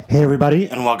Hey everybody,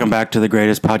 and welcome back to the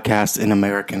greatest podcast in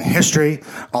American history,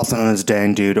 also known as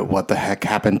Dang Dude, What the Heck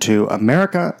Happened to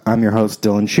America? I'm your host,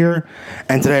 Dylan Shear,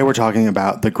 and today we're talking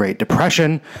about the Great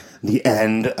Depression, the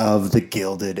end of the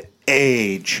Gilded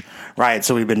Age. Right,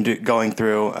 so we've been going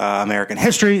through American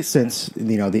history since,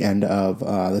 the end of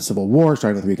the Civil War,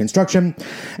 starting with Reconstruction,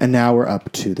 and now we're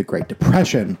up to the Great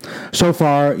Depression. So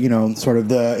far, sort of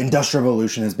the Industrial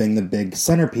Revolution has been the big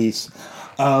centerpiece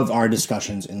of our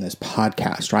discussions in this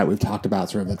podcast, right? We've talked about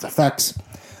sort of its effects,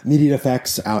 immediate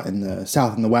effects out in the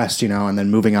South and the West, and then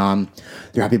moving on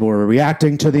through how people were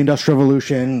reacting to the Industrial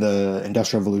Revolution, the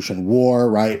Industrial Revolution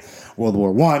War, right? World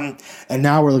War I. And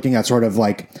now we're looking at sort of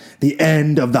like the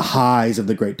end of the highs of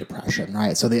the Great Depression,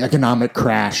 right? So the economic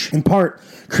crash, in part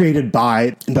created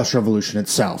by Industrial Revolution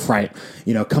itself, right?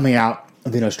 Coming out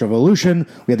of the Industrial Revolution,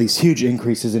 we had these huge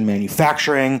increases in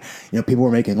manufacturing. People were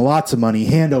making lots of money,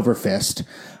 hand over fist.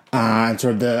 And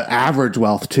sort of the average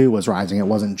wealth, too, was rising. It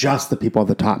wasn't just the people at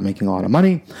the top making a lot of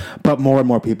money, but more and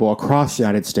more people across the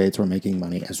United States were making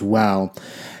money as well.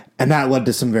 And that led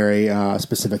to some very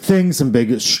specific things, some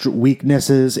big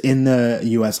weaknesses in the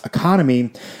U.S.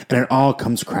 economy, and it all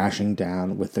comes crashing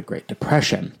down with the Great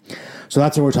Depression. So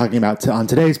that's what we're talking about on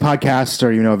today's podcast,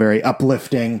 or, a very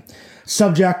uplifting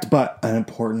subject, but an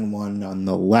important one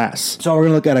nonetheless. So we're going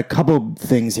to look at a couple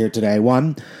things here today.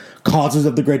 One, causes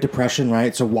of the Great Depression,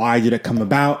 right? So why did it come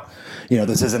about?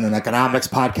 This isn't an economics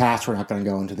podcast. We're not going to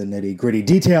go into the nitty-gritty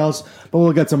details, but we'll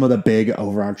look at some of the big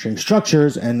overarching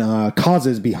structures and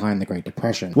causes behind the Great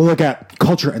Depression. We'll look at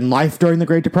culture and life during the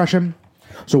Great Depression.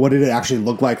 So what did it actually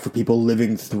look like for people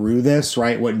living through this,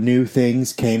 right? What new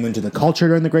things came into the culture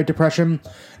during the Great Depression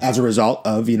as a result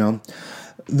of,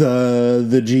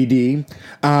 the GD,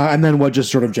 and then what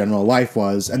just sort of general life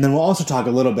was. And then we'll also talk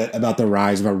a little bit about the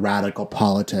rise of a radical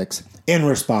politics in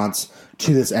response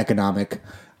to this economic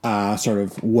sort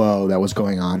of woe that was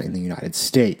going on in the United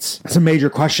States. Some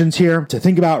major questions here to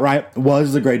think about, right?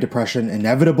 Was the Great Depression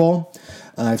inevitable?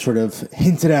 I sort of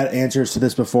hinted at answers to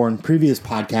this before in previous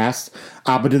podcasts,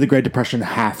 but did the Great Depression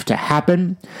have to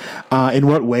happen? In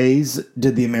what ways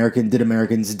did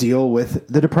Americans deal with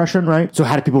the Depression, right? So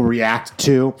how did people react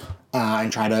to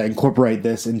and try to incorporate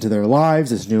this into their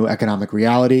lives, this new economic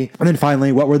reality? And then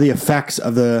finally, what were the effects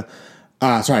of the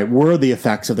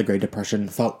Great Depression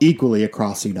felt equally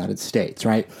across the United States,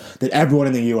 right? Did everyone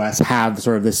in the U.S. have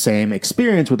sort of the same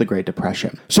experience with the Great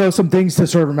Depression? So some things to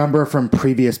sort of remember from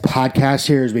previous podcasts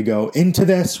here as we go into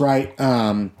this, right?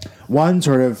 One,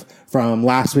 sort of from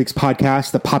last week's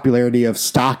podcast, the popularity of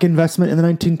stock investment in the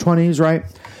 1920s, right?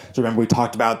 So remember we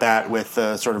talked about that with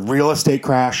the sort of real estate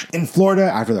crash in Florida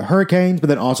after the hurricanes, but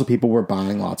then also people were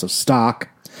buying lots of stock.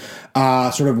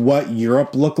 Sort of what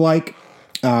Europe looked like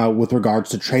with regards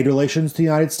to trade relations to the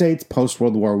United States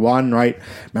post-World War I, right?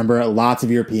 Remember, lots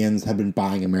of Europeans had been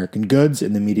buying American goods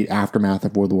in the immediate aftermath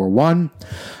of World War I.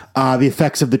 The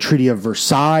effects of the Treaty of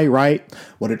Versailles, right?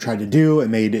 What it tried to do, it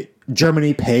made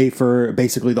Germany pay for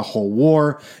basically the whole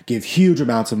war, give huge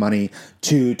amounts of money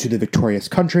to the victorious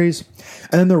countries.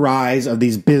 And then the rise of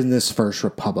these business-first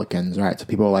Republicans, right? So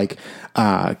people like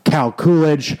Cal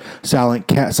Coolidge, Silent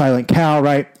Cal,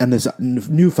 right? And this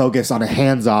new focus on a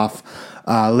hands-off,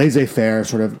 laissez-faire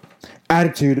sort of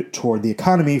attitude toward the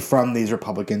economy from these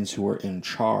Republicans who were in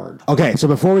charge. Okay, so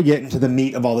before we get into the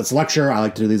meat of all this lecture, I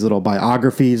like to do these little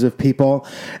biographies of people.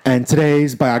 And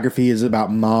today's biography is about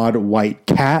Maud White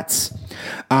Katz.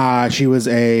 She was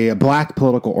a black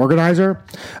political organizer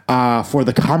for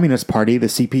the Communist Party, the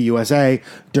CPUSA,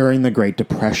 during the Great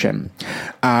Depression.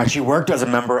 She worked as a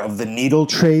member of the Needle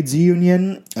Trades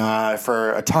Union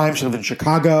for a time. She lived in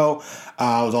Chicago.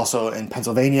 Was also in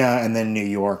Pennsylvania and then New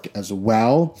York as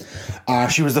well.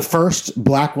 She was the first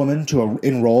black woman to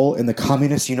enroll in the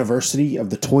Communist University of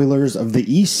the Toilers of the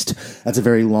East. That's a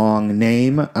very long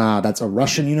name. That's a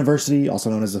Russian university,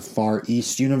 also known as the Far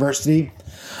East University,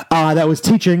 that was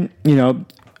teaching,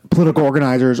 political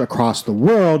organizers across the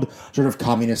world sort of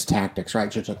communist tactics,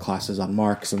 right? She took classes on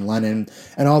Marx and Lenin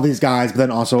and all these guys, but then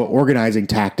also organizing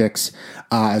tactics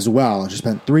as well. She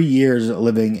spent 3 years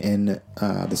living in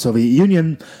the Soviet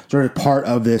Union, sort of part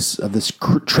of this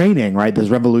training, right? This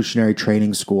revolutionary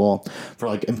training school for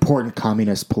like important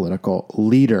communist political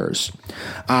leaders.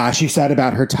 She said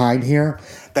about her time here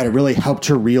that it really helped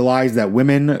her realize that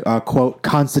women, quote,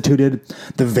 constituted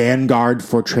the vanguard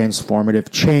for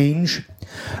transformative change.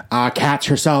 Katz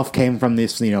herself came from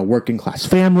this, working class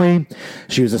family.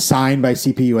 She was assigned by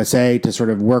CPUSA to sort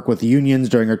of work with unions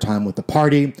during her time with the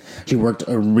party. She worked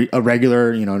a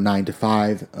regular, 9 to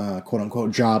 5, quote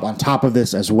unquote, job on top of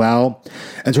this as well,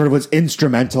 and sort of was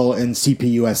instrumental in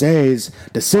CPUSA's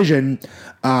decision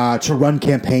to run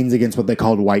campaigns against what they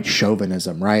called white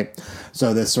chauvinism, right?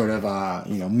 So this sort of,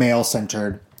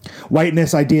 male-centered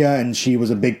whiteness idea, and she was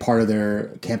a big part of their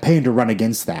campaign to run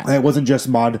against that. And it wasn't just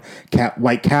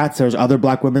White Katz. There was other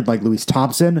black women like Louise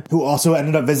Thompson, who also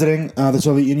ended up visiting the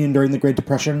Soviet Union during the Great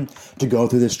Depression to go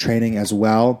through this training as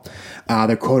well.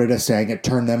 They're quoted as saying it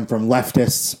turned them from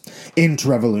leftists into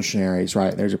revolutionaries,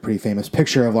 right? There's a pretty famous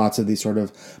picture of lots of these sort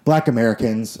of black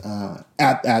Americans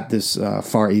at this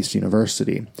Far East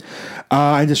University.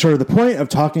 And just sort of the point of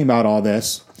talking about all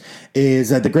this is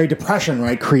that the Great Depression,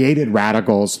 right, created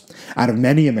radicals out of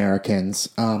many Americans,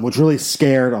 which really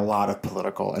scared a lot of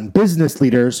political and business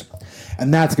leaders.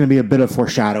 And that's going to be a bit of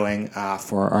foreshadowing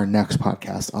for our next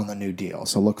podcast on the New Deal.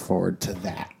 So look forward to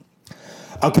that.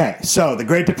 Okay, so the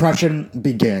Great Depression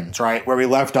begins, right? Where we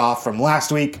left off from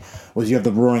last week was you have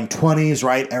the Roaring 20s,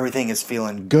 right? Everything is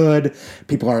feeling good.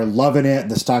 People are loving it.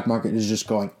 The stock market is just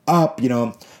going up,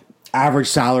 Average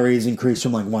salaries increased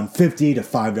from like $150 to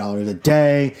 $5 a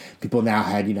day. People now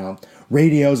had,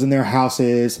 radios in their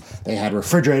houses. They had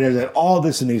refrigerators and all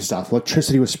this new stuff.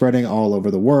 Electricity was spreading all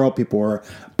over the world. People were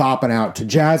bopping out to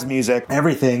jazz music.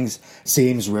 Everything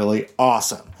seems really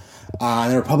awesome.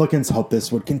 And the Republicans hoped this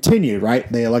would continue,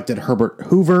 right? They elected Herbert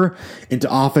Hoover into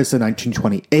office in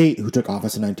 1928, who took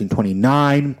office in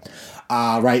 1929.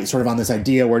 Right, sort of on this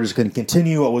idea, we're just going to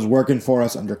continue what was working for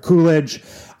us under Coolidge,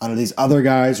 under these other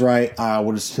guys, right?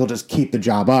 He'll just keep the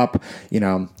job up.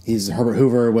 Herbert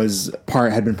Hoover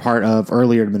had been part of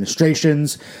earlier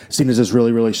administrations, seen as this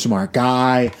really, really smart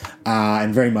guy,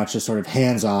 and very much just sort of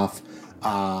hands off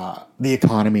the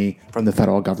economy from the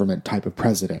federal government type of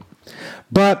president.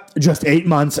 But just 8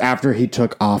 months after he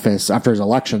took office, after his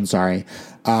election, he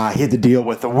had to deal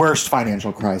with the worst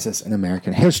financial crisis in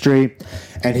American history,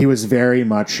 and he was very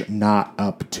much not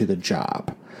up to the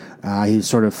job. He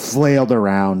sort of flailed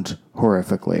around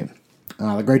horrifically.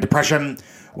 The Great Depression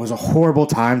was a horrible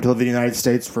time to live in the United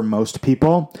States for most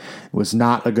people. It was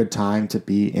not a good time to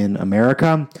be in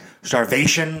America.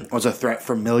 Starvation was a threat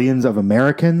for millions of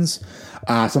Americans,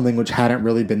 something which hadn't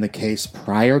really been the case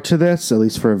prior to this, at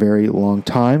least for a very long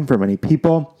time for many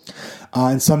people.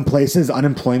 In some places,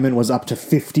 unemployment was up to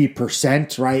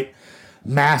 50%, right?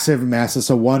 Massive.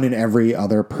 So 1 in every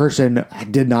other person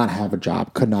did not have a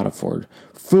job, could not afford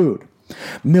food.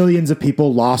 Millions of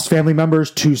people lost family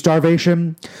members to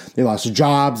starvation. They lost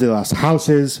jobs, they lost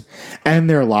houses, and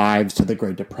their lives to the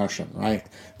Great Depression, right?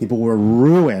 People were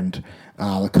ruined.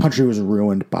 The country was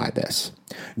ruined by this.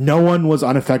 No one was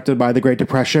unaffected by the Great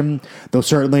Depression, though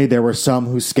certainly there were some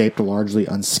who escaped largely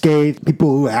unscathed. People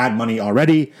who had money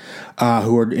already,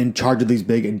 who were in charge of these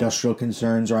big industrial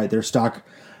concerns, right? Their stock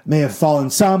may have fallen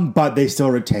some, but they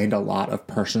still retained a lot of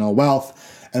personal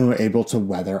wealth and were able to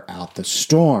weather out the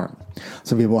storm.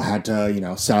 Some people had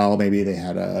to, sell. Maybe they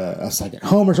had a second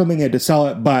home or something. They had to sell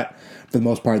it, but for the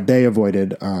most part, they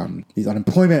avoided these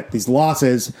unemployment, these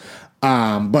losses.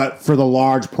 But for the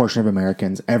large portion of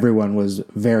Americans, everyone was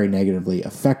very negatively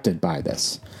affected by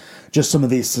this. Just some of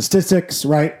these statistics,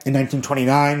 right? In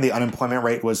 1929, the unemployment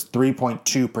rate was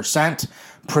 3.2%,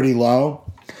 pretty low.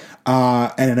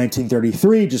 And in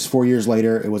 1933, just 4 years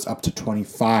later, it was up to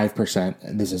 25%.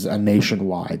 And this is a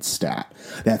nationwide stat.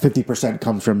 That 50%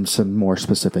 comes from some more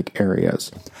specific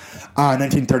areas. In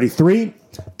 1933,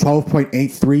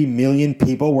 12.83 million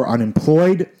people were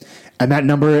unemployed. And that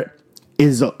number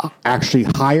is actually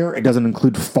higher. It doesn't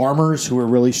include farmers who were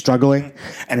really struggling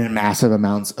and in massive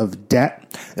amounts of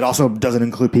debt. It also doesn't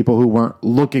include people who weren't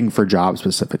looking for jobs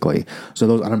specifically. So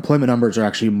those unemployment numbers are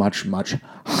actually much, much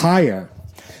higher.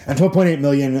 And 12.8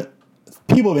 million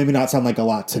people maybe not sound like a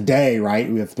lot today, right?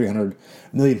 We have 300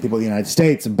 million people in the United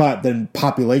States, but the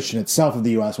population itself of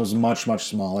the U.S. was much, much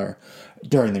smaller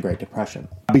during the Great Depression.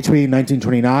 Between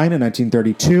 1929 and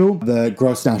 1932, the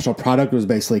gross national product was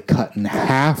basically cut in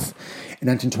half. In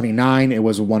 1929, it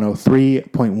was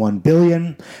 $103.1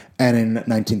 billion, and in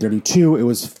 1932, it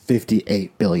was $58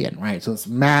 billion, right? So it's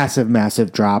massive,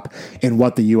 massive drop in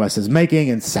what the U.S. is making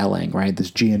and selling, right?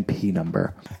 This GNP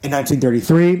number. In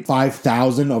 1933,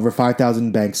 over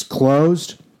 5,000 banks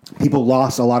closed. People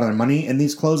lost a lot of their money in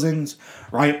these closings,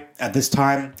 right? At this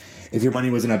time, if your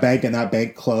money was in a bank and that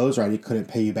bank closed, right, it couldn't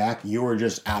pay you back, you were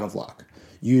just out of luck.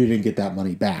 You didn't get that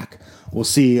money back. We'll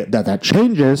see that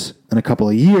changes in a couple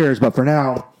of years, but for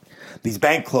now, these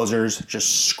bank closures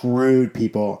just screwed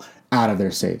people out of their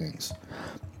savings.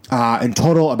 In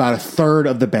total, about a third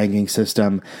of the banking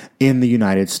system in the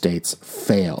United States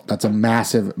failed. That's a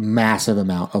massive, massive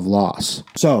amount of loss.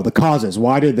 So the causes,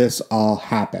 why did this all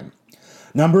happen?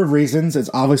 Number of reasons. It's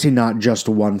obviously not just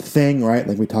one thing, right?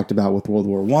 Like we talked about with World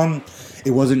War I.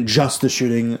 It wasn't just the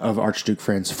shooting of Archduke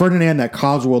Franz Ferdinand that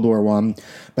caused World War I,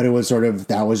 but it was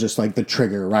that was just like the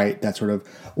trigger, right? That sort of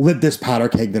lit this powder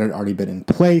keg that had already been in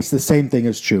place. The same thing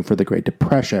is true for the Great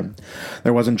Depression.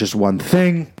 There wasn't just one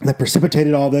thing that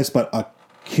precipitated all this, but a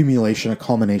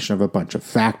culmination of a bunch of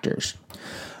factors.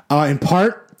 In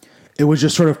part, it was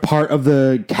just sort of part of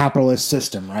the capitalist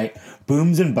system, right?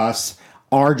 Booms and busts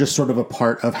are just sort of a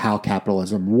part of how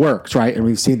capitalism works, right? And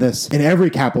we've seen this in every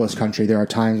capitalist country. There are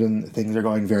times when things are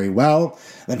going very well,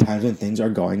 and times when things are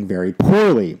going very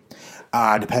poorly.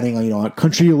 Depending on, what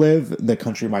country you live, the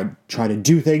country might try to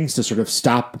do things to sort of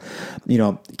stop,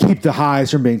 keep the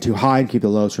highs from being too high and keep the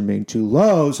lows from being too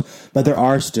lows, but there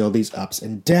are still these ups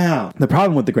and downs. The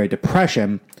problem with the Great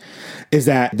Depression is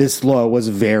that this low was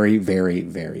very, very,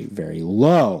 very, very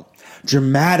low.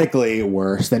 Dramatically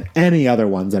worse than any other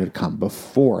ones that had come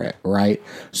before it, right?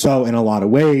 So in a lot of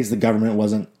ways, the government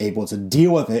wasn't able to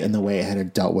deal with it in the way it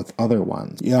had dealt with other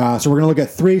ones. So we're going to look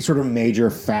at three sort of major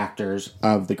factors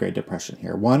of the Great Depression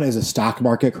here. One is a stock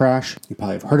market crash. You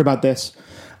probably have heard about this.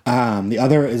 The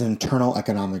other is internal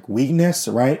economic weakness,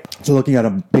 right? So looking at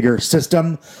a bigger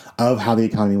system of how the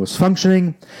economy was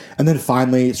functioning. And then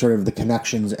finally, sort of the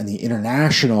connections and the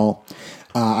international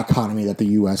economy that the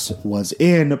U.S. was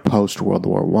in post-World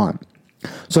War I.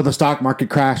 So the stock market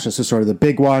crash, this is sort of the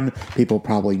big one. People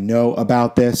probably know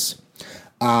about this.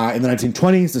 In the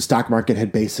 1920s, the stock market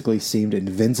had basically seemed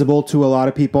invincible to a lot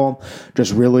of people.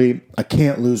 Just really a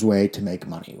can't-lose way to make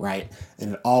money, right?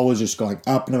 And it all was just going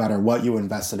up no matter what you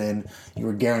invested in. You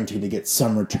were guaranteed to get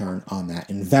some return on that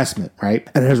investment, right?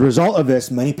 And as a result of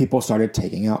this, many people started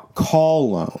taking out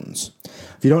call loans.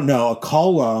 If you don't know, a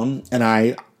call loan, and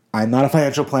I'm not a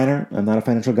financial planner, I'm not a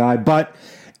financial guy, but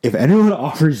if anyone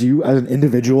offers you as an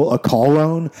individual a call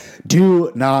loan, do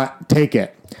not take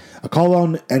it. A call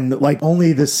loan, and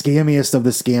only the scammiest of the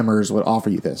scammers would offer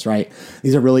you this, right?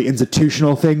 These are really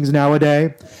institutional things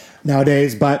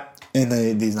nowadays, but in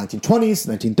these 1920s,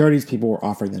 1930s, people were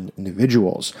offering them to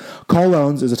individuals. Call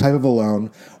loans is a type of a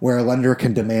loan where a lender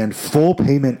can demand full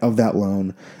payment of that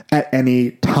loan at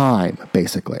any time,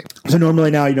 basically. So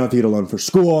normally now, if you get a loan for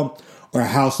school, or a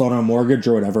house loan or a mortgage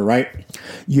or whatever, right?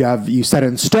 You set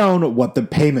in stone what the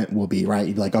payment will be, right?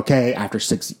 You'd be like, okay, after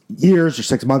 6 years or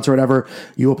 6 months or whatever,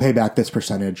 you will pay back this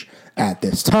percentage at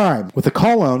this time. With a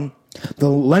call loan, the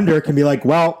lender can be like,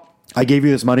 well, I gave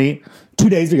you this money 2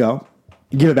 days ago,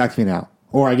 give it back to me now.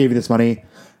 Or I gave you this money,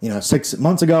 6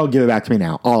 months ago, give it back to me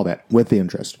now. All of it with the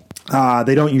interest.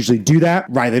 They don't usually do that,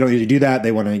 right? They don't usually do that.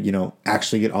 They want to,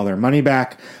 actually get all their money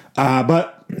back.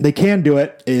 But they can do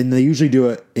it, and they usually do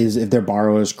it is if their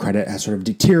borrower's credit has sort of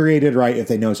deteriorated, right? If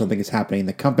they know something is happening in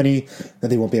the company that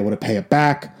they won't be able to pay it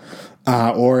back,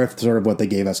 or if sort of what they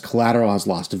gave as collateral has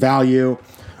lost value,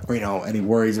 or, any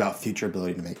worries about future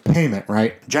ability to make payment,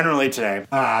 right? Generally today,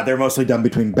 they're mostly done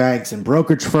between banks and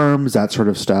brokerage firms, that sort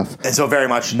of stuff. And so very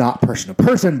much not person to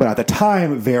person, but at the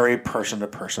time, very person to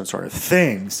person sort of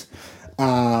things.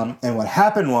 And what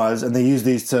happened was, and they used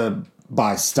these to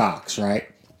buy stocks, right?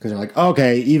 Because they're like,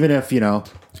 okay, even if,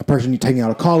 a person taking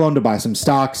out a call loan to buy some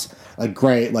stocks,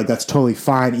 great, that's totally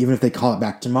fine. Even if they call it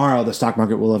back tomorrow, the stock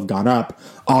market will have gone up.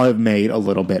 I'll have made a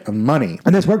little bit of money.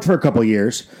 And this worked for a couple of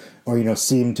years, or,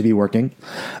 seemed to be working.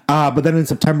 But then in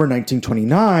September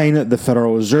 1929, the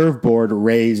Federal Reserve Board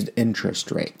raised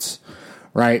interest rates,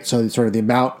 right? So sort of the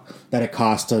amount that it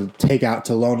costs to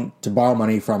borrow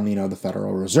money from, the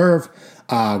Federal Reserve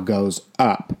goes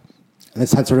up. And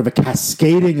this had sort of a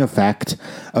cascading effect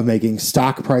of making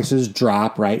stock prices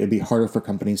drop, right? It'd be harder for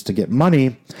companies to get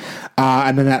money.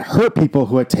 And then that hurt people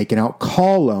who had taken out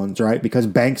call loans, right? Because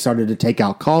banks started to take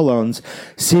out call loans,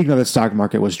 seeing that the stock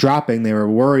market was dropping. They were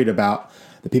worried about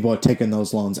the people who had taken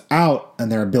those loans out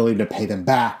and their ability to pay them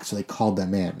back, so they called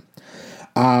them in.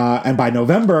 And by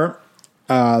November,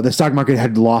 the stock market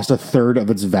had lost a third of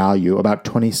its value, about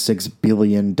 $26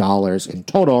 billion in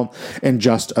total in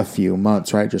just a few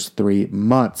months, right? Just 3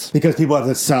 months. Because people have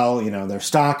to sell, their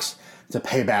stocks to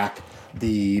pay back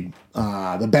the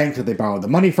bank that they borrowed the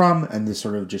money from, and this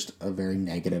sort of just a very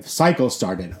negative cycle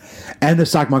started. And the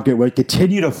stock market would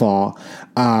continue to fall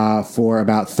for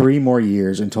about 3 more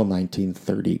years until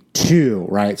 1932,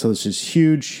 right? So this is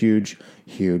huge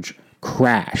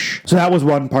crash. So that was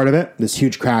one part of it, this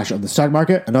huge crash of the stock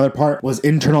market. Another part was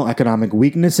internal economic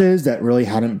weaknesses that really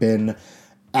hadn't been,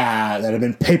 that had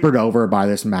been papered over by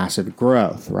this massive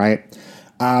growth, right?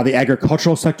 The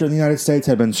agricultural sector in the United States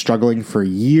had been struggling for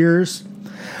years.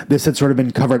 This had sort of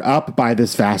been covered up by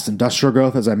this vast industrial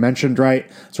growth, as I mentioned, right?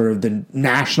 Sort of the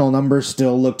national numbers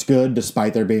still looked good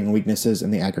despite there being weaknesses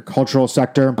in the agricultural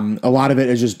sector. A lot of it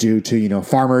is just due to,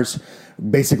 farmers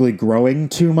basically growing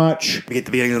too much. We get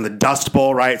the beginning of the Dust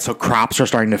Bowl, right? So crops are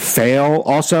starting to fail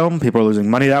also. People are losing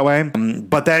money that way.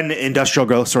 But then industrial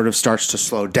growth sort of starts to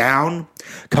slow down.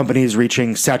 Companies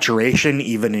reaching saturation,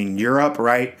 even in Europe,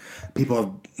 right?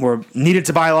 People were needed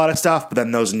to buy a lot of stuff, but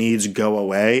then those needs go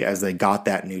away as they got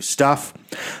that new stuff.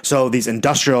 So these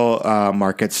industrial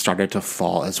markets started to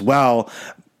fall as well,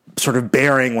 sort of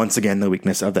bearing, once again, the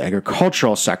weakness of the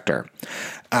agricultural sector.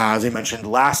 As I mentioned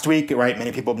last week, right,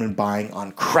 many people have been buying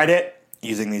on credit,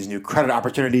 using these new credit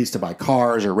opportunities to buy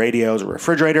cars or radios or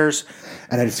refrigerators,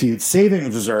 and had few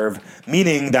savings reserve,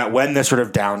 meaning that when this sort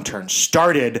of downturn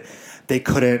started, they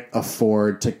couldn't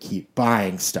afford to keep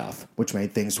buying stuff, which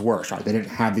made things worse, right? They didn't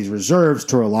have these reserves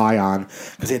to rely on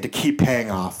because they had to keep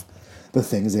paying off the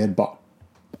things they had bought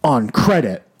on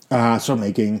credit. So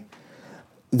making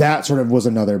that sort of was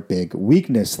another big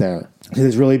weakness there.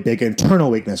 This really big internal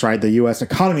weakness, right? The U.S.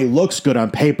 economy looks good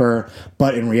on paper,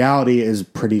 but in reality is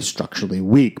pretty structurally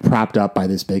weak, propped up by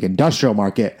this big industrial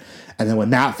market. And then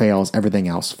when that fails, everything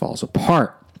else falls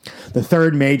apart. The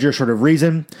third major sort of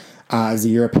reason is the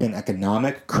European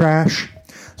economic crash.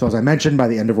 So as I mentioned, by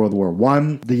the end of World War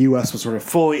I, the U.S. was sort of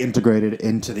fully integrated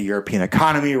into the European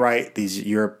economy, right? These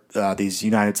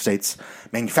United States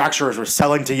manufacturers were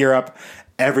selling to Europe.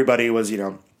 Everybody was,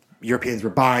 Europeans were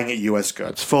buying at U.S.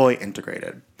 goods, fully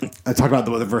integrated. I talked about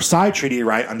the Versailles Treaty,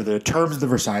 right? Under the terms of the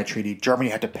Versailles Treaty, Germany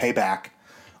had to pay back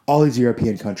all these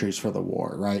European countries for the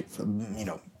war, right?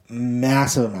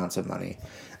 Massive amounts of money.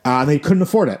 They couldn't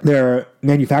afford it. Their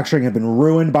manufacturing had been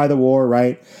ruined by the war,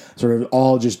 right? Sort of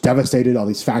all just devastated, all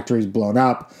these factories blown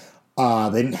up.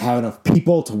 They didn't have enough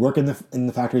people to work in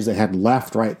the factories they had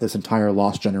left, right? This entire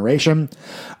lost generation.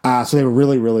 So they were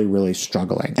really, really, really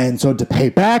struggling. And so to pay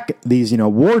back these,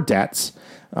 war debts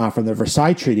from the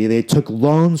Versailles Treaty, they took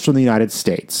loans from the United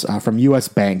States, from U.S.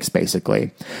 banks,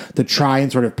 basically, to try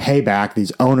and sort of pay back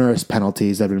these onerous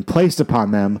penalties that had been placed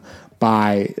upon them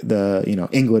by the,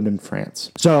 England and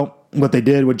France. So what they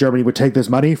did with Germany would take this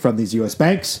money from these U.S.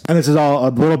 banks, and this is all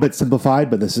a little bit simplified,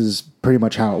 but this is pretty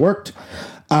much how it worked.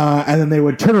 And then they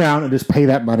would turn around and just pay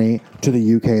that money to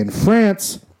the UK and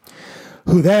France,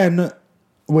 who then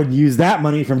would use that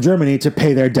money from Germany to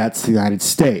pay their debts to the United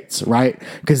States, right?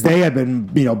 Because they had been,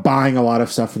 buying a lot of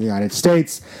stuff from the United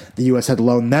States. The U.S. had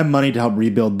loaned them money to help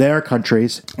rebuild their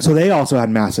countries. So they also had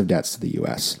massive debts to the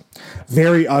U.S.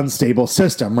 Very unstable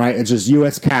system, right? It's just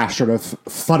U.S. cash sort of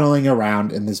funneling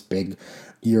around in this big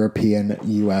European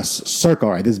U.S.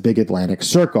 circle, right? This big Atlantic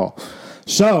circle.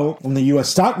 So when the U.S.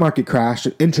 stock market crashed,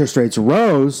 interest rates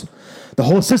rose, the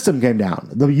whole system came down.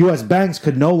 The U.S. banks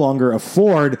could no longer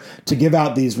afford to give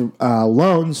out these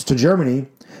loans to Germany,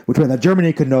 which meant that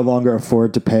Germany could no longer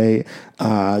afford to pay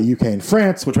UK and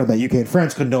France, which meant that UK and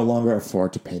France could no longer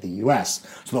afford to pay the U.S.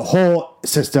 So the whole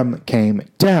system came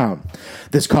down.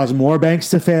 This caused more banks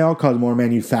to fail, caused more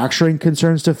manufacturing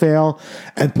concerns to fail,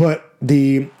 and put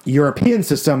the European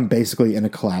system basically in a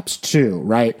collapse too,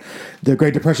 right? The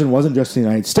Great Depression wasn't just in the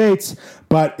United States,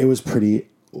 but it was pretty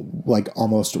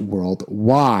almost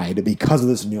worldwide because of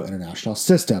this new international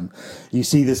system. You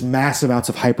see this massive amounts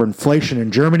of hyperinflation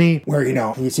in Germany where,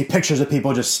 you see pictures of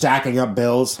people just stacking up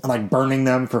bills and burning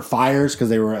them for fires because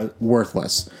they were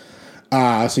worthless.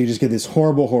 So you just get this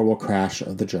horrible, horrible crash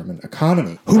of the German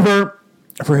economy. Hoover,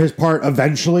 for his part,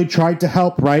 eventually tried to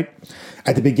help, right?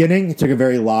 At the beginning, he took a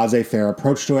very laissez-faire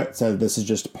approach to it, said this is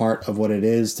just part of what it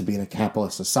is to be in a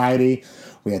capitalist society.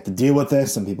 We have to deal with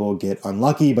this. Some people get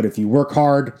unlucky, but if you work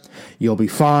hard, you'll be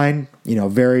fine.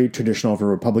 Very traditional for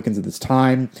Republicans at this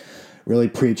time. Really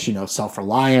preach,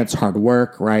 self-reliance, hard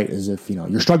work, right? As if,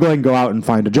 you're struggling, go out and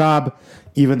find a job,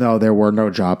 even though there were no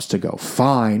jobs to go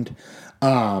find.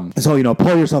 So,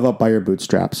 pull yourself up by your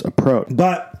bootstraps approach.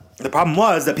 But the problem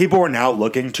was that people were now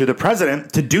looking to the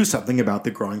president to do something about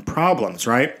the growing problems,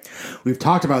 right? We've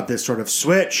talked about this sort of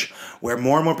switch where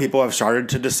more and more people have started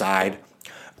to decide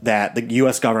that the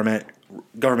U.S.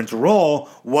 government's role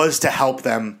was to help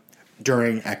them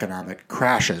during economic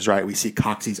crashes, right? We see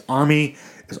Coxey's Army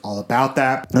is all about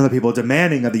that. And the people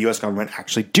demanding that the U.S. government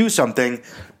actually do something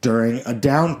during a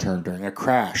downturn, during a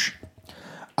crash.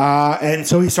 And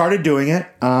so he started doing it,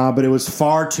 but it was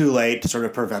far too late to sort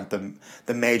of prevent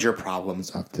the major problems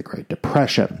of the Great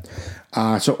Depression.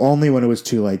 So only when it was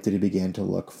too late did he begin to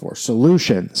look for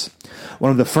solutions.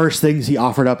 One of the first things he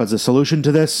offered up as a solution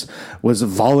to this was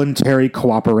voluntary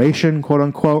cooperation, quote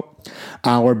unquote,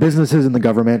 where businesses and the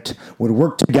government would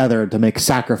work together to make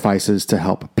sacrifices to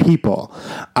help people.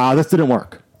 This didn't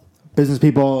work. Business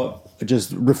people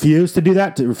just refused to do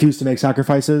that, refused to make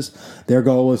sacrifices. Their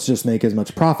goal was just make as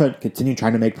much profit, continue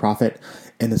trying to make profit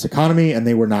in this economy, and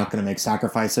they were not going to make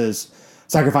sacrifices.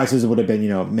 Sacrifices would have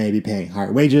been, maybe paying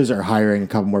higher wages or hiring a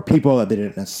couple more people that they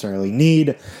didn't necessarily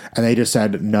need, and they just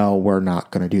said, no, we're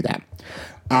not going to do that.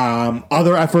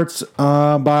 Other efforts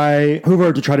by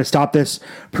Hoover to try to stop this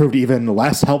proved even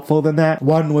less helpful than that.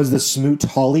 One was the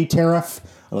Smoot-Hawley tariff.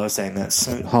 I was saying that,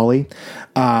 Smoot-Hawley.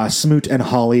 Smoot and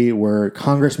Hawley were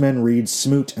Congressmen Reed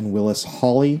Smoot and Willis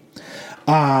Hawley.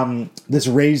 This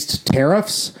raised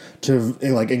tariffs to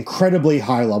incredibly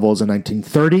high levels in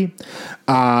 1930.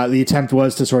 The attempt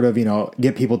was to sort of,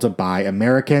 get people to buy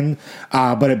American,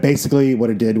 but what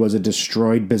it did was it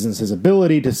destroyed businesses'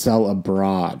 ability to sell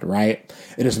abroad, right?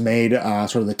 It just made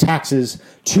sort of the taxes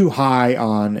too high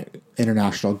on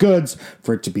international goods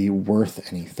for it to be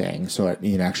worth anything. So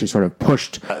it actually sort of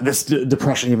pushed this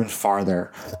depression even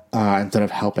farther instead of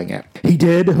helping it.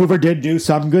 Hoover did do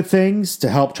some good things to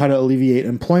help try to alleviate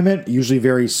employment, usually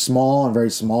very small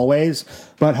ways,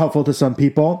 but helpful to some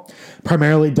people,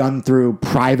 primarily done through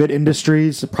private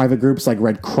industries, private groups like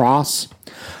Red Cross.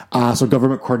 So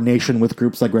government coordination with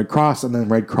groups like Red Cross, and then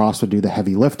Red Cross would do the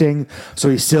heavy lifting. So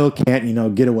he still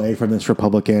can't, get away from this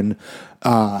Republican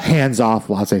hands-off,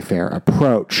 laissez-faire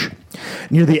approach.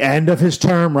 Near the end of his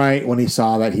term, right, when he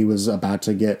saw that he was about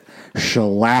to get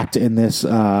shellacked in this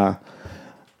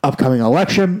upcoming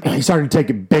election, he started to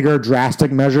take bigger,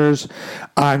 drastic measures,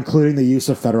 including the use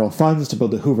of federal funds to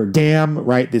build the Hoover Dam,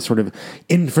 right, these sort of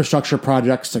infrastructure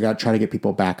projects to try to get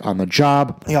people back on the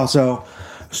job. He also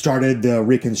started the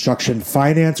Reconstruction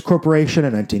Finance Corporation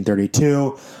in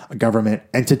 1932, a government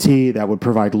entity that would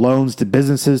provide loans to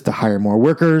businesses to hire more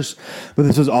workers. But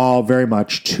this was all very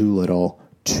much too little,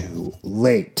 too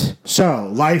late. So,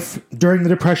 life during the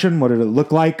Depression, what did it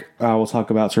look like? We'll talk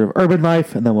about sort of urban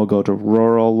life, and then we'll go to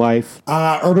rural life.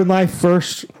 Urban life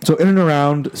first. So, in and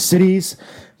around cities,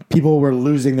 people were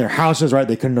losing their houses, right?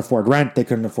 They couldn't afford rent. They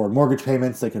couldn't afford mortgage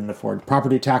payments. They couldn't afford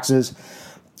property taxes.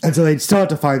 And so they'd still have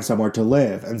to find somewhere to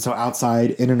live. And so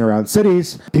outside, in and around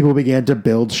cities, people began to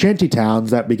build shanty towns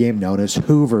that became known as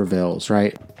Hoovervilles,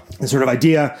 right? The sort of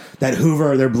idea that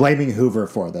they're blaming Hoover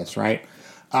for this, right?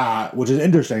 Which is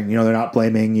interesting. They're not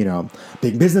blaming,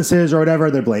 big businesses or whatever.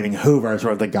 They're blaming Hoover,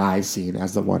 sort of the guy seen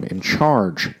as the one in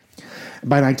charge.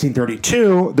 By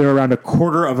 1932, there were around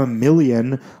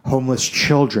 250,000 homeless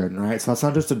children, right? So that's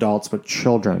not just adults, but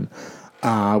children.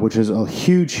 Which is a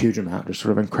huge, huge amount, just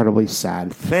sort of incredibly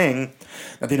sad thing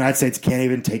that the United States can't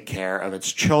even take care of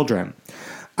its children.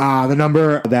 The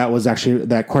number that was actually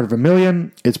that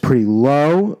 250,000 is pretty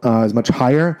low, is much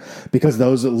higher, because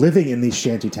those living in these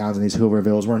shanty towns and these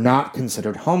Hoovervilles were not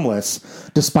considered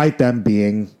homeless, despite them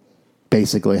being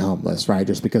basically homeless, right?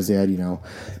 Just because they had,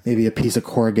 maybe a piece of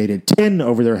corrugated tin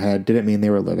over their head didn't mean they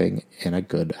were living in a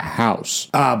good house.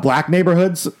 Black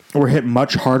neighborhoods were hit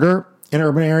much harder in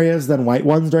urban areas than white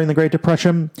ones during the Great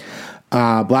Depression.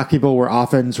 Black people were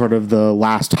often sort of the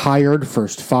last hired,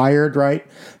 first fired, right?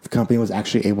 If the company was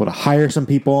actually able to hire some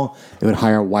people, it would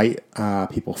hire white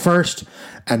people first.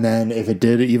 And then if it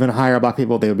did even hire black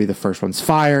people, they would be the first ones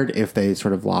fired if they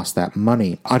sort of lost that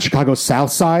money. On Chicago's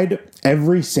South Side,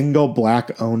 every single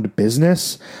black-owned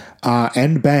business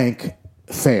and bank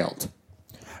failed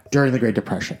during the Great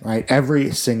Depression, right?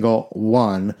 Every single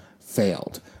one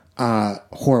failed.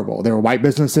 Horrible. There were white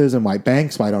businesses and white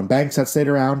white-owned banks that stayed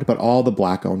around, but all the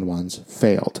black-owned ones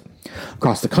failed.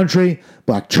 Across the country,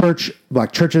 black churches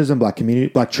and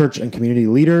black church and community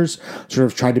leaders sort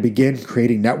of tried to begin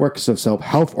creating networks of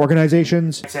self-help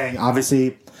organizations, saying,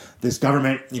 obviously, this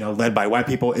government, led by white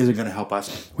people, isn't going to help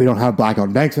us. We don't have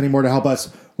black-owned banks anymore to help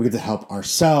us. We get to help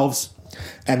ourselves.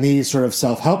 And these sort of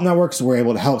self-help networks were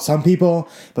able to help some people,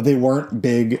 but they weren't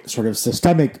big sort of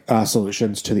systemic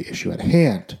solutions to the issue at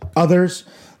hand. Others,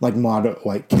 like Maud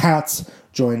White Katz,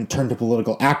 turned to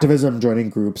political activism, joining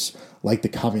groups like the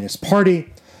Communist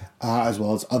Party, as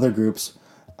well as other groups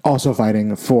also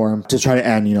fighting to try to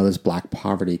end, this black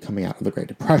poverty coming out of the Great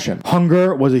Depression.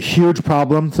 Hunger was a huge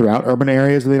problem throughout urban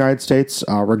areas of the United States,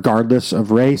 regardless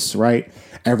of race, right?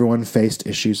 Everyone faced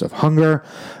issues of hunger.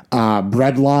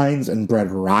 Bread lines and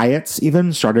bread riots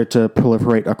even started to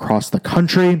proliferate across the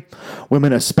country.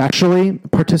 Women especially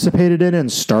participated in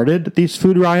and started these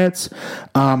food riots,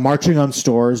 marching on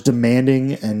stores,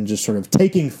 demanding and just sort of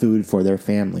taking food for their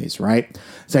families, right?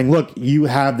 Saying, look, you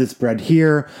have this bread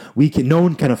here. No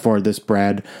one can afford this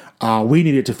bread. We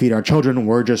need it to feed our children.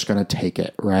 We're just going to take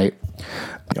it, right?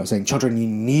 Saying, children, you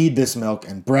need this milk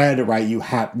and bread, right?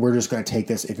 We're just going to take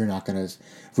this. If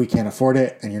we can't afford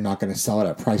it and you're not going to sell it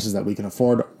at prices that we can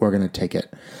afford, we're going to take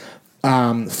it.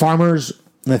 Farmers,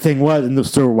 the thing was, and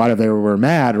so why they were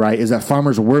mad, right, is that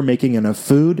farmers were making enough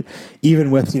food,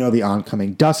 even with, the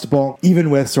oncoming Dust Bowl, even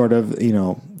with sort of,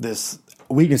 this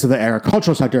weakness of the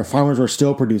agricultural sector. Farmers were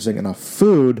still producing enough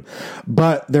food,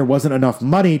 but there wasn't enough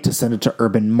money to send it to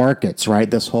urban markets, right?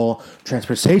 This whole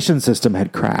transportation system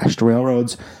had crashed.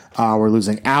 Railroads were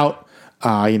losing out.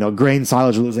 Grain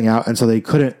silos were losing out. And so they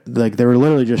couldn't, they were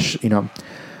literally just,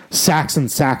 sacks and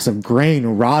sacks of grain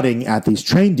rotting at these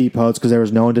train depots because there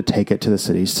was no one to take it to the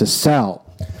cities to sell.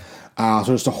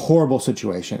 So it's a horrible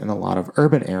situation in a lot of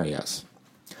urban areas.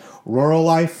 Rural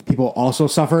life, people also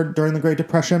suffered during the Great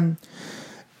Depression.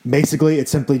 Basically, it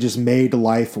simply just made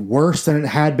life worse than it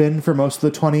had been for most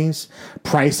of the 20s.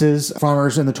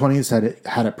 Farmers in the 20s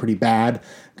had it pretty bad,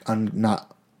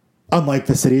 not unlike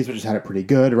the cities, which just had it pretty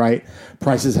good, right?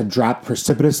 Prices had dropped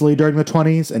precipitously during the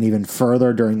 20s and even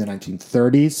further during the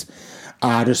 1930s,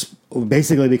 just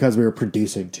basically because we were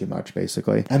producing too much,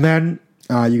 basically. And then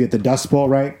you get the Dust Bowl,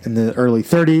 right? In the early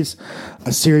 30s,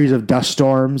 a series of dust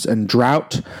storms and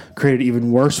drought created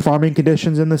even worse farming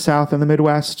conditions in the South and the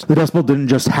Midwest. The Dust Bowl didn't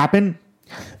just happen.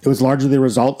 It was largely the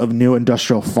result of new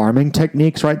industrial farming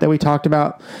techniques, right, that we talked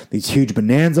about. These huge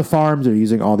bonanza farms are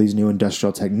using all these new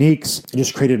industrial techniques. It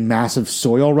just created massive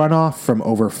soil runoff from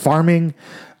over farming.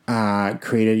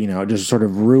 Created, just sort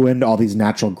of ruined all these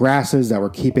natural grasses that were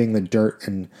keeping the dirt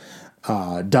and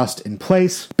dust in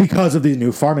place because of these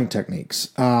new farming techniques.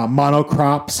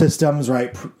 Monocrop systems,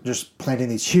 right? Just planting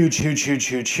these huge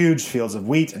fields of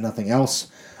wheat and nothing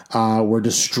else were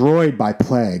destroyed by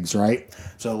plagues, right?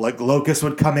 So locusts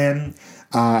would come in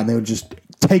and they would just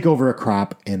take over a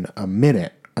crop in a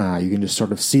minute. You can just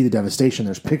sort of see the devastation.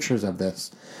 There's pictures of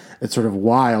this. It's sort of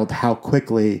wild how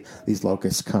quickly these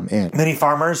locusts come in. Many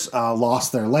farmers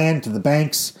lost their land to the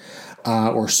banks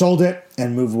or sold it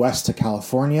and moved west to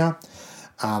California.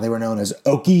 They were known as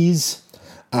Okies,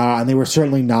 and they were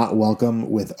certainly not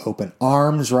welcome with open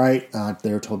arms, right?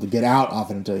 They were told to get out,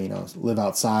 often to, live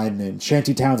outside in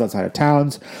shanty towns outside of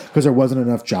towns, because there wasn't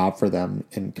enough job for them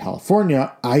in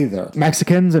California either.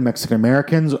 Mexicans and Mexican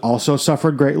Americans also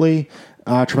suffered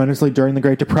tremendously during the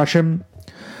Great Depression.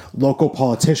 Local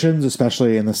politicians,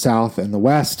 especially in the South and the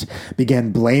West,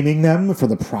 began blaming them for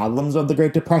the problems of the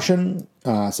Great Depression,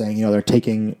 saying, they're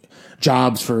taking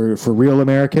jobs for real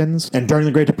Americans. And during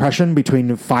the Great Depression,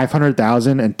 between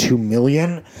 500,000 and 2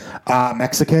 million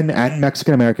Mexican and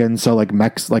Mexican Americans, so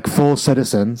like full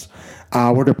citizens,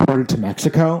 were deported to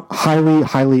Mexico.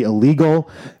 Highly illegal.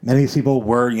 Many of these people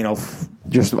were,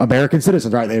 just American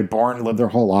citizens, right? They were born, lived their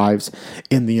whole lives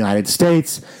in the United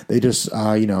States. They just,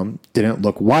 didn't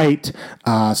look white.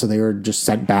 So they were just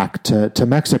sent back to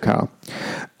Mexico,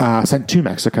 sent to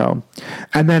Mexico.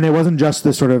 And then it wasn't just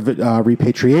this sort of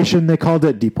repatriation, they called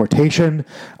it deportation.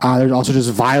 There's also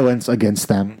just violence against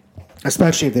them,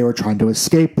 especially if they were trying to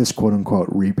escape this quote-unquote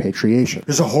repatriation. It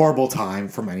was a horrible time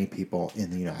for many people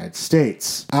in the United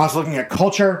States. I was looking at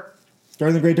culture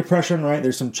during the Great Depression, right?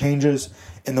 There's some changes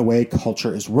in the way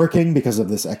culture is working because of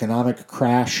this economic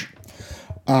crash.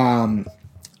 Sort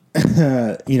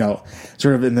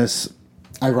of in this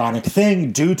ironic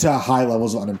thing, due to high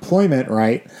levels of unemployment,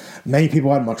 right? Many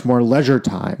people had much more leisure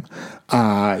time.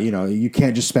 You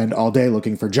can't just spend all day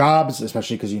looking for jobs,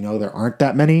 especially because there aren't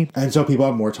that many. And so people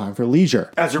have more time for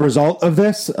leisure. As a result of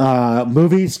this,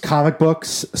 movies, comic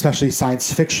books, especially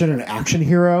science fiction and action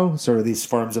hero, sort of these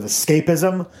forms of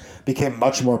escapism, became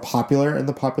much more popular in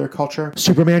the popular culture.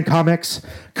 Superman comics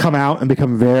come out and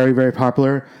become very, very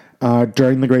popular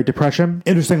during the Great Depression.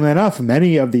 Interestingly enough,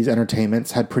 many of these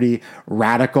entertainments had pretty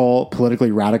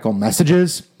politically radical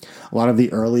messages. A lot of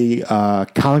the early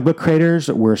comic book creators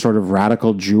were sort of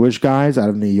radical Jewish guys out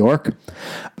of New York.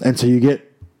 And so you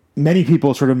get many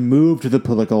people sort of move to the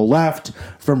political left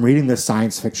from reading the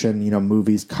science fiction,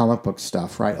 movies, comic book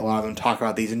stuff, right? A lot of them talk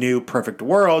about these new perfect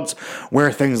worlds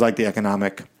where things like the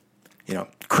economic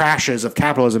crashes of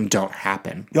capitalism don't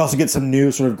happen. You also get some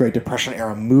new sort of Great Depression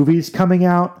era movies coming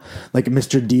out, like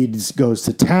Mr. Deeds Goes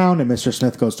to Town and Mr.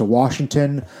 Smith Goes to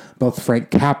Washington, both Frank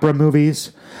Capra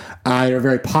movies. They're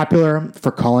very popular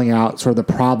for calling out sort of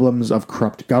the problems of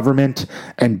corrupt government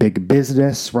and big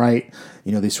business, right?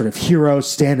 these sort of heroes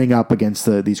standing up against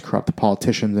these corrupt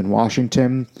politicians in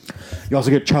Washington. You also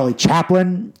get Charlie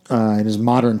Chaplin in his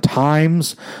Modern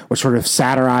Times, which sort of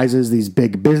satirizes these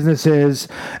big businesses,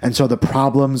 and so the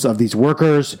problems of these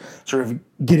workers sort of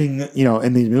getting,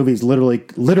 in these movies,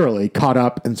 literally caught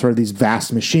up in sort of these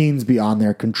vast machines beyond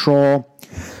their control.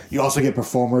 You also get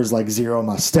performers like Zero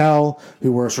Mostel,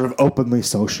 who were sort of openly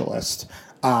socialist.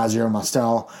 Zero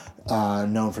Mostel,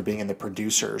 known for being in The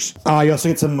Producers. You also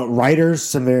get some writers,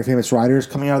 some very famous writers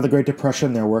coming out of the Great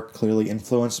Depression. Their work clearly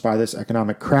influenced by this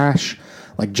economic crash,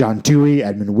 like John Dewey,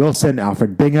 Edmund Wilson,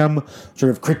 Alfred Bingham, sort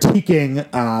of critiquing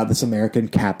this American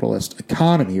capitalist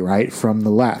economy, right, from the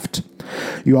left.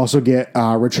 You also get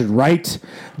Richard Wright,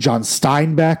 John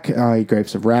Steinbeck,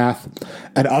 Grapes of Wrath,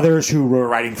 and others who were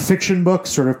writing fiction books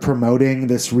sort of promoting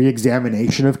this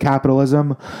re-examination of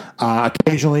capitalism,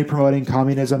 occasionally promoting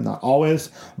communism, not always,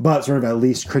 but sort of at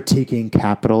least critiquing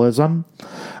capitalism.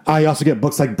 You also get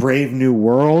books like Brave New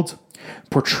World,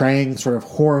 portraying sort of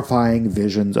horrifying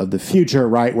visions of the future,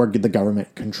 right, where the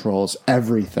government controls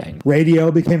everything.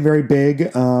 Radio became very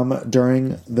big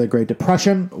during the Great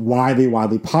Depression,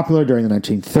 widely popular during the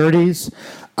 1930s.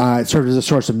 It served as a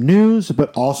source of news,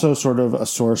 but also sort of a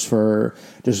source for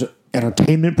just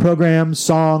entertainment programs,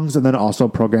 songs, and then also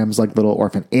programs like Little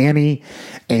Orphan Annie,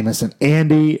 Amos and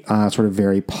Andy, sort of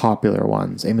very popular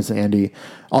ones. Amos and Andy,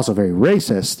 also very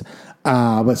racist,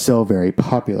 but still very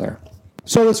popular.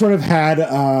 So this sort of had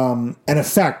an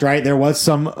effect, right? There was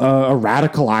some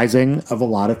radicalizing of a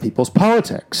lot of people's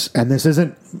politics. And this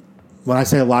isn't, when I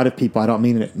say a lot of people, I don't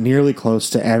mean it nearly close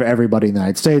to everybody in the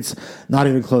United States, not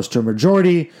even close to a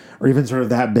majority or even sort of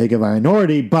that big of a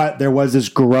minority, but there was this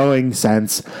growing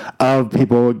sense of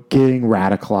people getting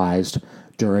radicalized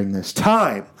during this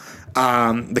time.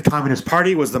 The Communist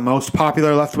Party was the most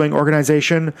popular left-wing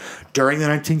organization during the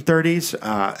 1930s,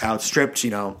 outstripped,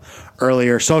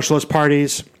 earlier socialist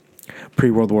parties,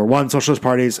 pre-World War I socialist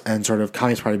parties, and sort of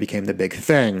Communist Party became the big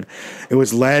thing. It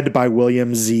was led by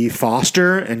William Z.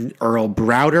 Foster and Earl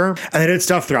Browder, and they did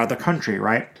stuff throughout the country,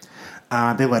 right?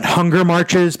 They led hunger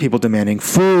marches, people demanding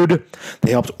food.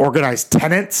 They helped organize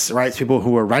tenants, right? People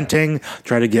who were renting,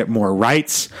 try to get more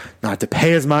rights, not to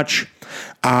pay as much.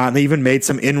 They even made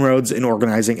some inroads in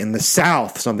organizing in the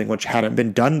South, something which hadn't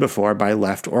been done before by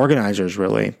left organizers,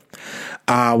 really.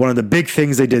 One of the big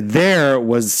things they did there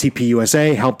was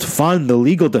CPUSA helped fund the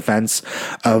legal defense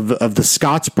of the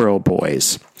Scottsboro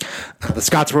Boys. The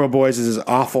Scottsboro Boys is this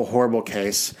awful, horrible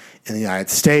case in the United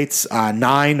States.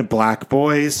 9 black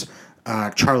boys,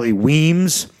 Charlie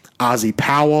Weems, Ozzie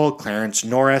Powell, Clarence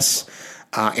Norris,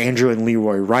 Andrew and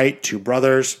Leroy Wright, 2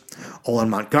 brothers, Olin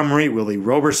Montgomery, Willie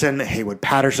Roberson, Haywood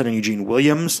Patterson, and Eugene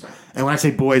Williams. And when I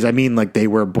say boys, I mean like they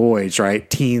were boys, right?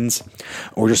 Teens,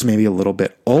 or just maybe a little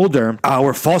bit older,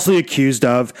 were falsely accused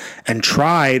of and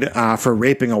tried for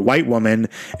raping a white woman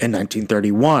in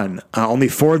 1931. Only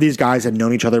 4 of these guys had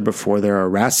known each other before their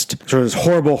arrest. So this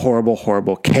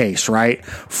horrible case, right?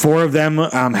 4 of them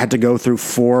had to go through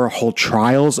 4 whole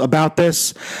trials about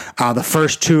this. The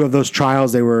first 2 of those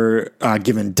trials, they were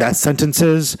given death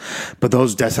sentences, but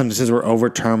those death sentences were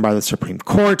overturned by the Supreme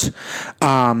Court.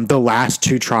 The last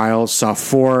 2 trials saw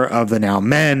 4 of the now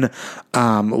men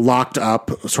locked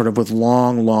up sort of with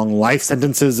long life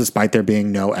sentences, despite there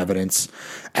being no evidence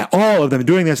at all of them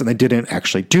doing this, and they didn't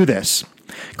actually do this.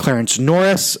 Clarence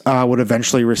Norris would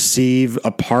eventually receive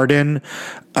a pardon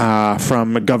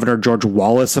from Governor George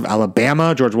Wallace of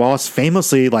Alabama. George Wallace,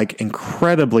 famously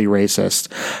incredibly racist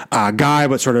guy,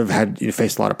 but sort of had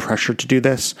faced a lot of pressure to do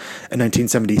this in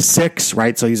 1976,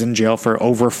 right? So he's in jail for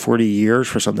over 40 years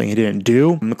for something he didn't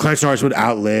do. Clarence Norris would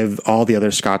outlive all the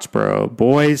other Scottsboro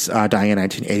boys, dying in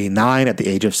 1989 at the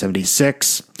age of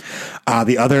 76.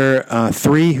 The other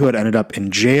 3 who had ended up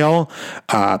in jail,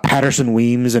 Patterson,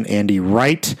 Weems, and Andy Wright,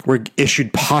 were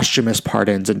issued posthumous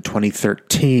pardons in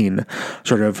 2013,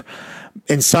 sort of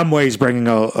in some ways bringing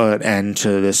an end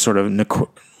to this sort of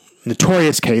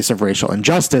notorious case of racial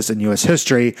injustice in U.S.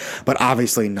 history, but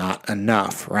obviously not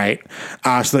enough, right?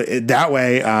 So that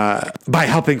way, by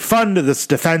helping fund this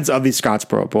defense of these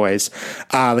Scottsboro boys,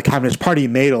 the Communist Party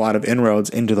made a lot of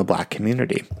inroads into the black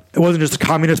community. It wasn't just the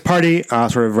Communist Party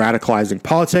sort of radicalizing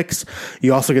politics.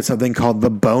 You also get something called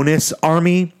the Bonus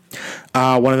Army.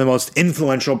 One of the most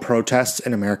influential protests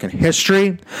in American history.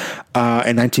 In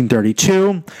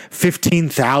 1932,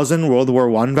 15,000 World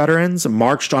War I veterans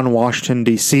marched on Washington,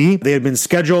 D.C. They had been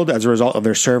scheduled as a result of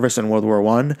their service in World War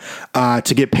I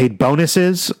to get paid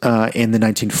bonuses in the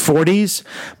 1940s.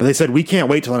 But they said, we can't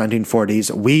wait till the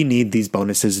 1940s. We need these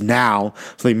bonuses now.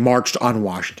 So they marched on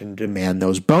Washington to demand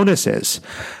those bonuses.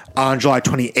 On July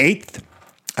 28th,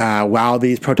 While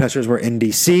these protesters were in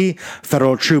D.C.,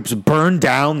 federal troops burned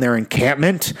down their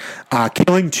encampment,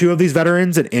 killing 2 of these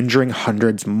veterans and injuring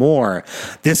hundreds more.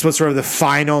 This was sort of the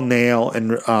final nail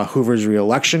in Hoover's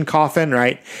reelection coffin,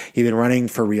 right? He'd been running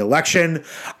for reelection.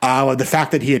 The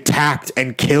fact that he attacked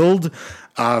and killed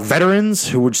veterans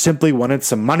who would simply wanted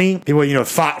some money. People,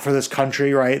 fought for this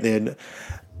country, right?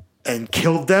 And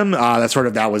killed them.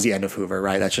 That was the end of Hoover,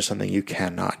 right? That's just something you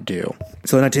cannot do.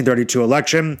 So the 1932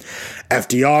 election,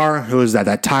 FDR, who was at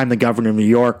that time the governor of New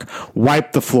York,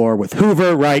 wiped the floor with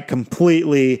Hoover, right?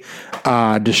 Completely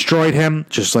destroyed him,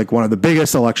 just like one of the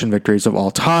biggest election victories of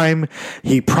all time.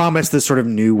 He promised this sort of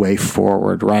new way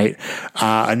forward, right?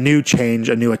 A new change,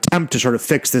 a new attempt to sort of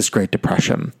fix this Great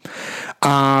Depression.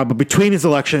 But between his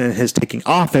election and his taking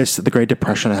office, the Great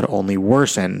Depression had only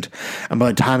worsened. And by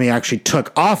the time he actually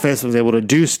took office, was able to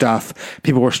do stuff,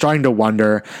 people were starting to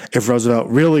wonder if Roosevelt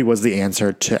really was the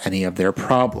answer to any of their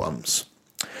problems.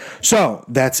 So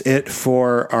that's it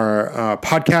for our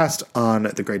podcast on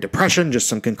the Great Depression. Just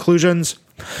some conclusions.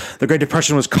 The Great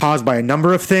Depression was caused by a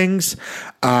number of things,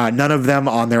 none of them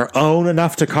on their own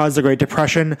enough to cause the Great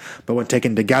Depression, but when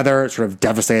taken together, sort of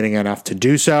devastating enough to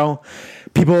do so.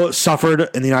 People suffered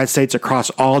in the United States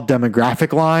across all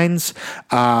demographic lines,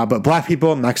 but Black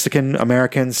people, Mexican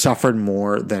Americans suffered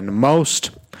more than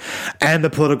most. And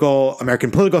the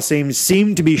American political scene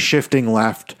seemed to be shifting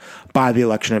left by the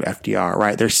election of FDR,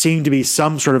 right? There seemed to be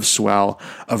some sort of swell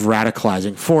of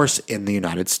radicalizing force in the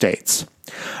United States.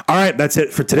 All right, that's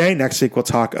it for today. Next week, we'll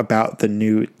talk about the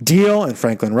New Deal and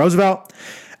Franklin Roosevelt.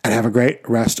 And have a great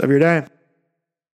rest of your day.